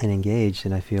and engaged,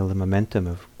 and I feel the momentum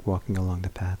of walking along the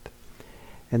path.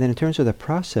 And then in terms of the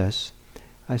process,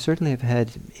 I certainly have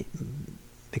had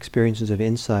experiences of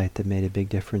insight that made a big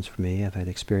difference for me. I've had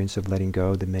experience of letting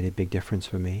go that made a big difference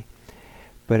for me.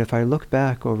 But if I look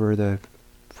back over the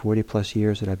 40 plus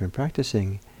years that I've been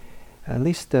practicing, at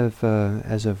least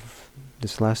as of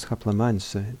this last couple of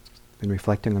months, been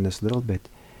reflecting on this a little bit,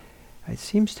 it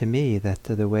seems to me that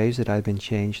the ways that I've been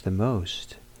changed the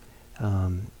most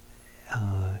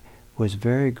was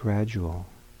very gradual,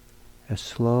 a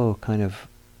slow kind of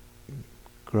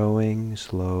growing,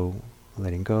 slow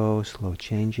letting go, slow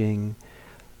changing,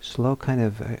 slow kind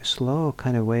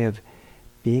of way of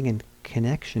being in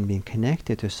connection, being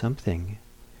connected to something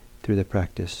through the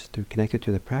practice, connected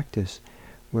to the practice,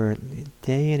 where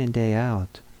day in and day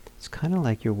out, it's kind of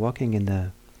like you're walking in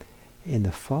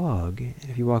the fog.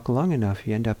 If you walk long enough,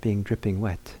 you end up being dripping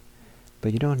wet.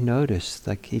 But you don't notice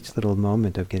like each little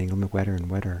moment of getting a little wetter and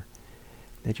wetter.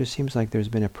 It just seems like there's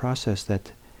been a process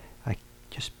that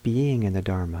just being in the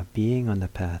Dharma, being on the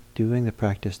path, doing the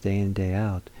practice day in, day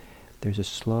out, there's a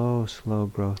slow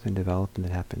growth and development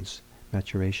that happens,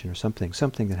 maturation or something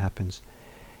that happens.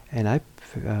 And I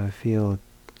feel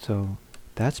so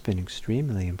that's been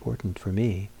extremely important for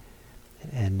me.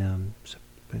 And so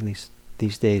at least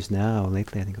these days now,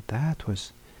 lately, I think that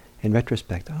was, in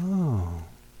retrospect,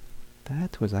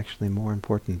 that was actually more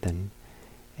important than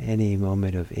any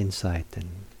moment of insight and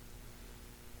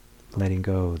letting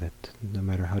go, that no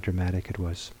matter how dramatic it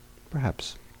was.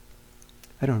 Perhaps.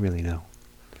 I don't really know.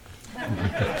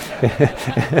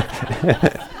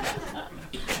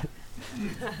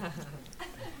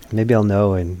 Maybe I'll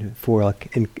know in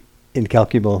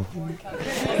incalculable.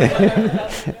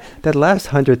 That last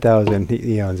 100,000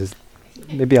 eons is,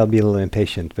 maybe I'll be a little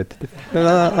impatient, but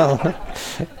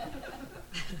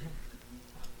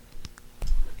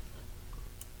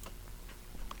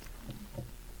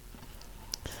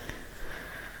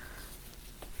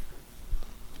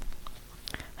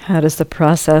how does the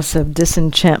process of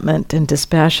disenchantment and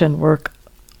dispassion work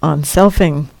on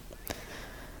selfing?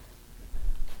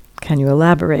 Can you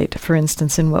elaborate? For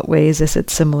instance, in what ways is it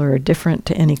similar or different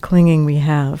to any clinging we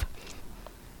have?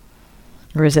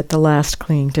 Or is it the last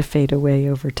clinging to fade away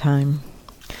over time?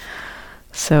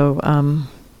 So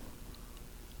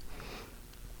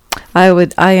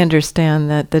I understand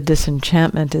that the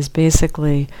disenchantment is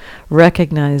basically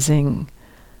recognizing,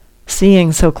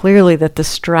 seeing so clearly that the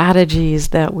strategies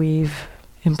that we've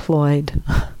employed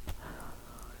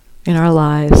in our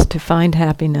lives to find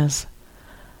happiness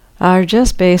are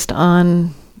just based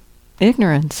on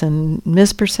ignorance and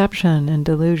misperception and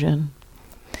delusion.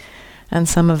 And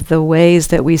some of the ways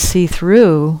that we see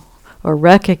through or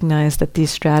recognize that these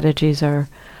strategies are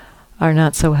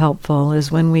not so helpful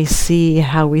is when we see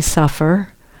how we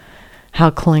suffer, how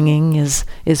clinging is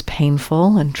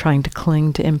painful, and trying to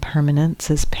cling to impermanence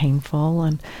is painful.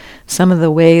 And some of the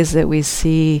ways that we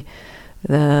see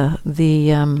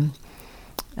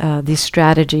these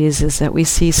strategies is that we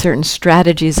see certain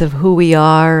strategies of who we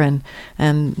are and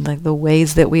like the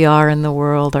ways that we are in the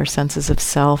world, our senses of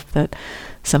self, that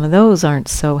some of those aren't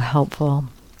so helpful.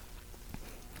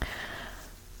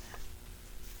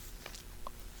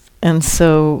 And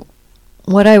so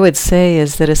what I would say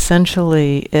is that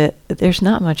essentially there's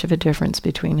not much of a difference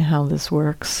between how this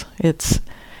works. It's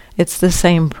the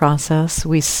same process.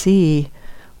 We see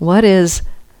what is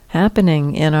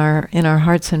happening in our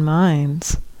hearts and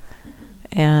minds,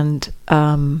 and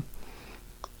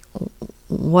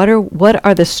what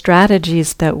are the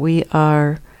strategies that we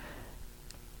are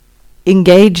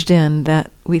engaged in that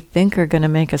we think are going to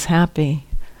make us happy,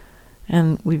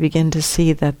 and we begin to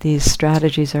see that these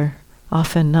strategies are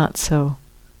often not so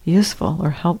useful or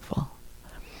helpful.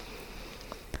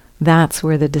 That's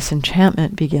where the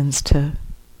disenchantment begins to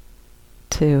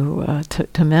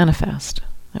manifest.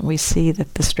 And we see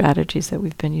that the strategies that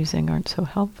we've been using aren't so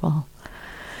helpful.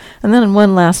 And then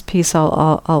one last piece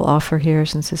I'll offer here,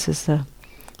 since this is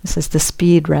the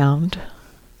speed round.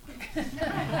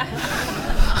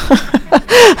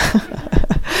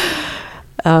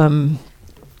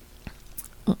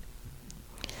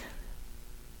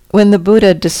 When the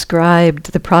Buddha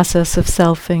described the process of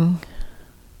selfing,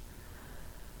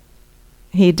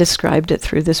 he described it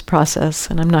through this process,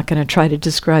 and I'm not going to try to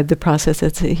describe the process.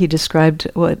 He described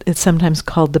what it's sometimes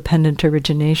called dependent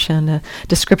origination, a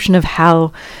description of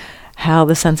how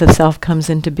the sense of self comes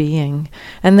into being.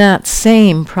 And that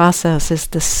same process is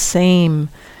the same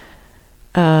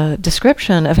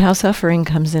description of how suffering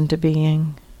comes into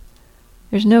being.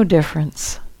 There's no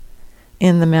difference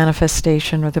in the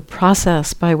manifestation or the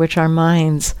process by which our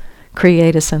minds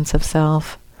create a sense of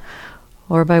self,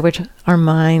 or by which our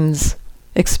minds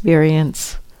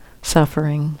experience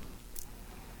suffering.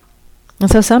 And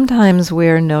so sometimes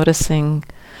we're noticing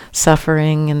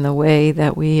suffering in the way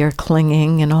that we are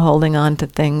clinging and holding on to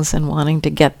things and wanting to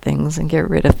get things and get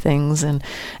rid of things, and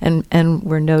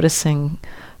we're noticing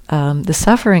the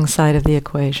suffering side of the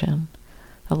equation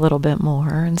a little bit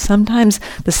more. And sometimes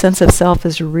the sense of self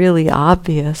is really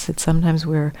obvious. It's sometimes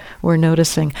we're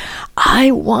noticing,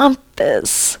 I want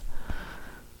this.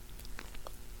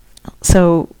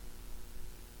 So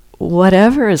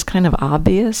whatever is kind of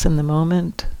obvious in the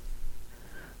moment,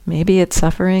 maybe it's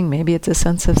suffering, maybe it's a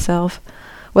sense of self,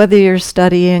 whether you're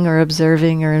studying or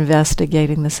observing or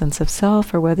investigating the sense of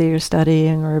self, or whether you're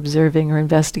studying or observing or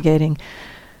investigating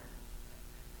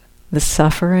the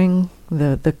suffering,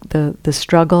 the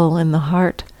struggle in the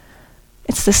heart,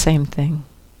 it's the same thing.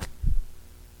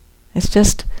 It's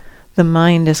just the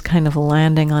mind is kind of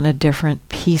landing on a different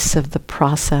piece of the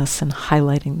process and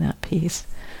highlighting that piece.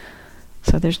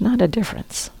 So there's not a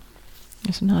difference.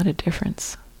 There's not a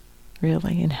difference,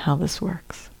 really, in how this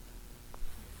works.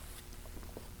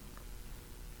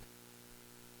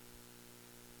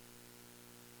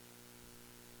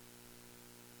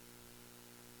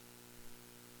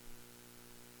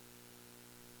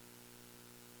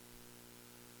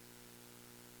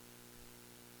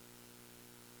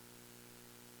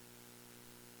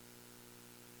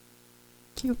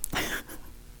 Thank you.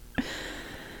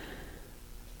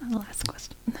 And the last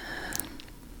question.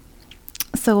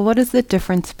 So what is the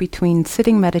difference between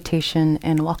sitting meditation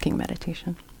and walking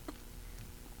meditation?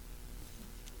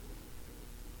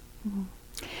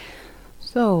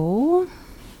 So,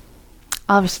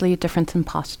 obviously a difference in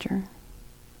posture.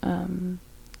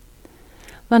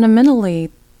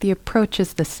 Fundamentally, the approach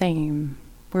is the same.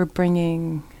 We're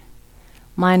bringing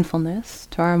mindfulness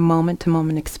to our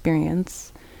moment-to-moment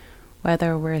experience,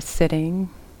 whether we're sitting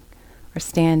or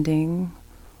standing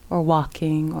or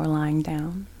walking or lying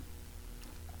down.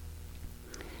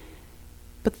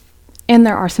 And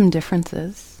there are some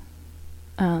differences.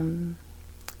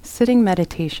 Sitting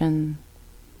meditation,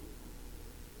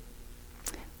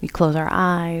 we close our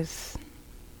eyes,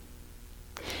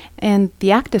 and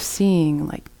the act of seeing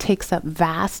takes up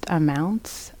vast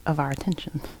amounts of our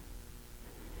attention.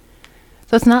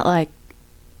 So it's not like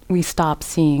we stop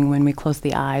seeing when we close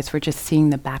the eyes, we're just seeing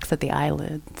the backs of the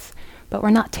eyelids, but we're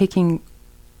not taking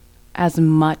as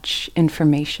much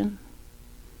information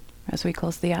as we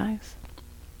close the eyes.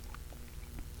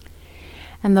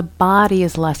 And the body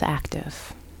is less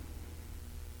active.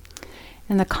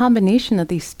 And the combination of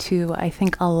these two, I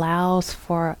think, allows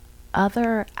for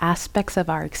other aspects of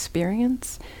our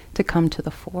experience to come to the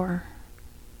fore.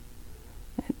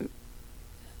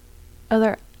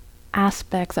 Other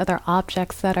aspects, other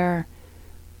objects that are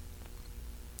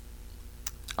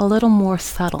a little more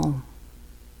subtle,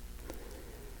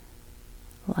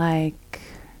 like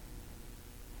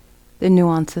the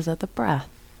nuances of the breath,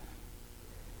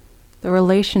 the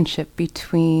relationship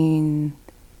between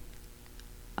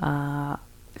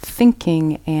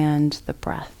thinking and the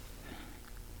breath,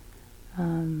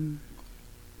 the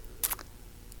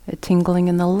tingling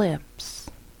in the lips.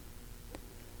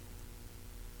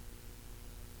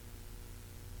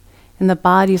 And the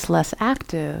body's less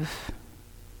active,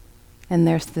 and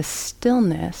there's this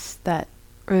stillness that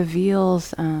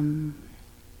reveals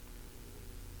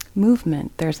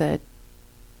movement. There's a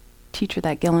teacher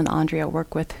that Gil and Andrea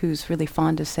work with who's really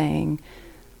fond of saying,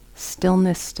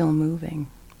 stillness still moving.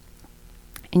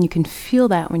 And you can feel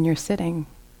that when you're sitting.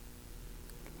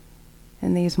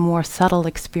 And these more subtle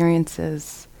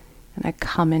experiences and I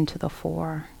come into the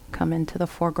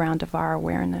foreground of our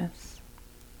awareness.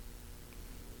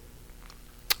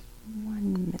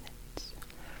 1 minute.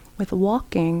 With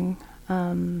walking,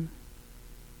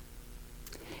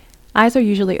 eyes are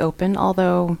usually open,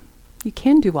 although you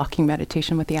can do walking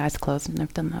meditation with the eyes closed, and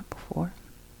I've done that before.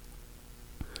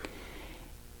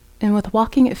 And with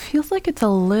walking, it feels like it's a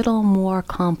little more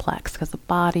complex because the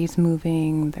body's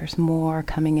moving, there's more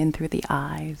coming in through the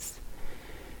eyes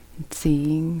and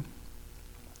seeing.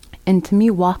 And to me,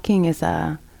 walking is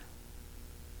a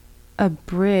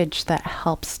bridge that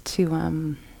helps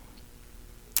to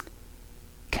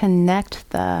connect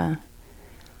the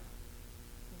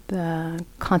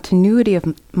continuity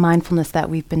of mindfulness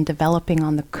that we've been developing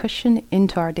on the cushion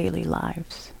into our daily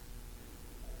lives.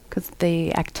 Because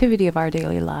the activity of our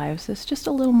daily lives is just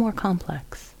a little more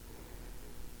complex.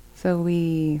 So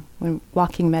when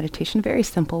walking meditation, very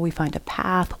simple, we find a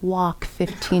path, walk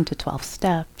 15 to 12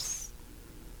 steps.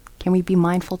 Can we be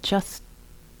mindful just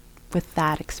with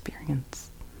that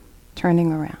experience?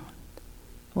 Turning around,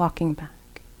 walking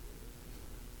back.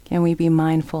 Can we be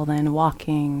mindful then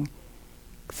walking,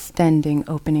 extending,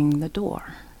 opening the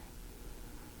door?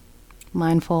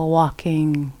 Mindful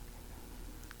walking,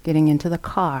 getting into the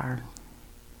car.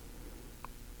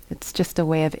 It's just a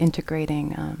way of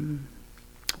integrating.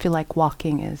 I feel like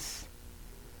walking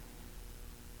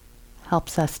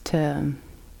helps us to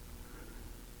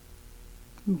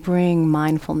bring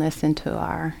mindfulness into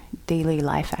our daily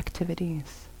life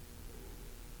activities.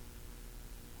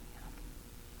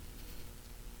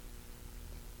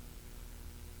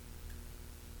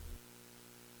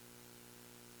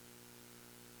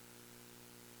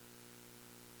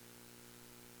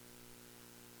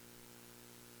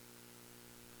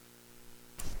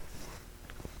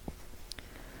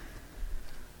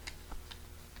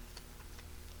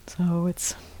 So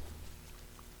it's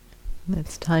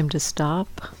It's time to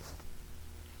stop.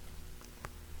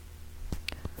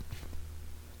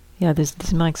 Yeah, these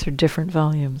mics are different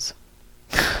volumes.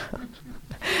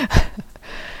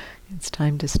 It's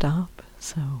time to stop.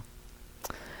 So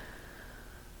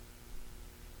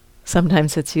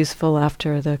sometimes it's useful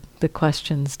after the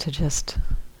questions to just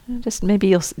maybe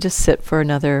you'll just sit for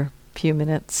another few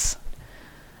minutes.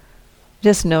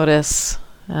 Just notice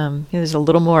there's a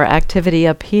little more activity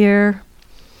up here,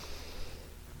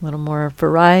 a little more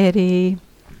variety.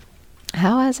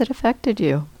 How has it affected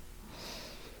you?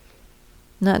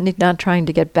 Not trying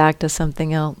to get back to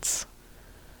something else,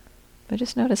 but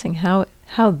just noticing how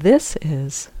this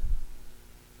is.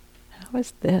 How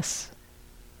is this?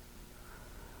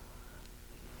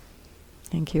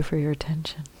 Thank you for your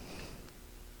attention.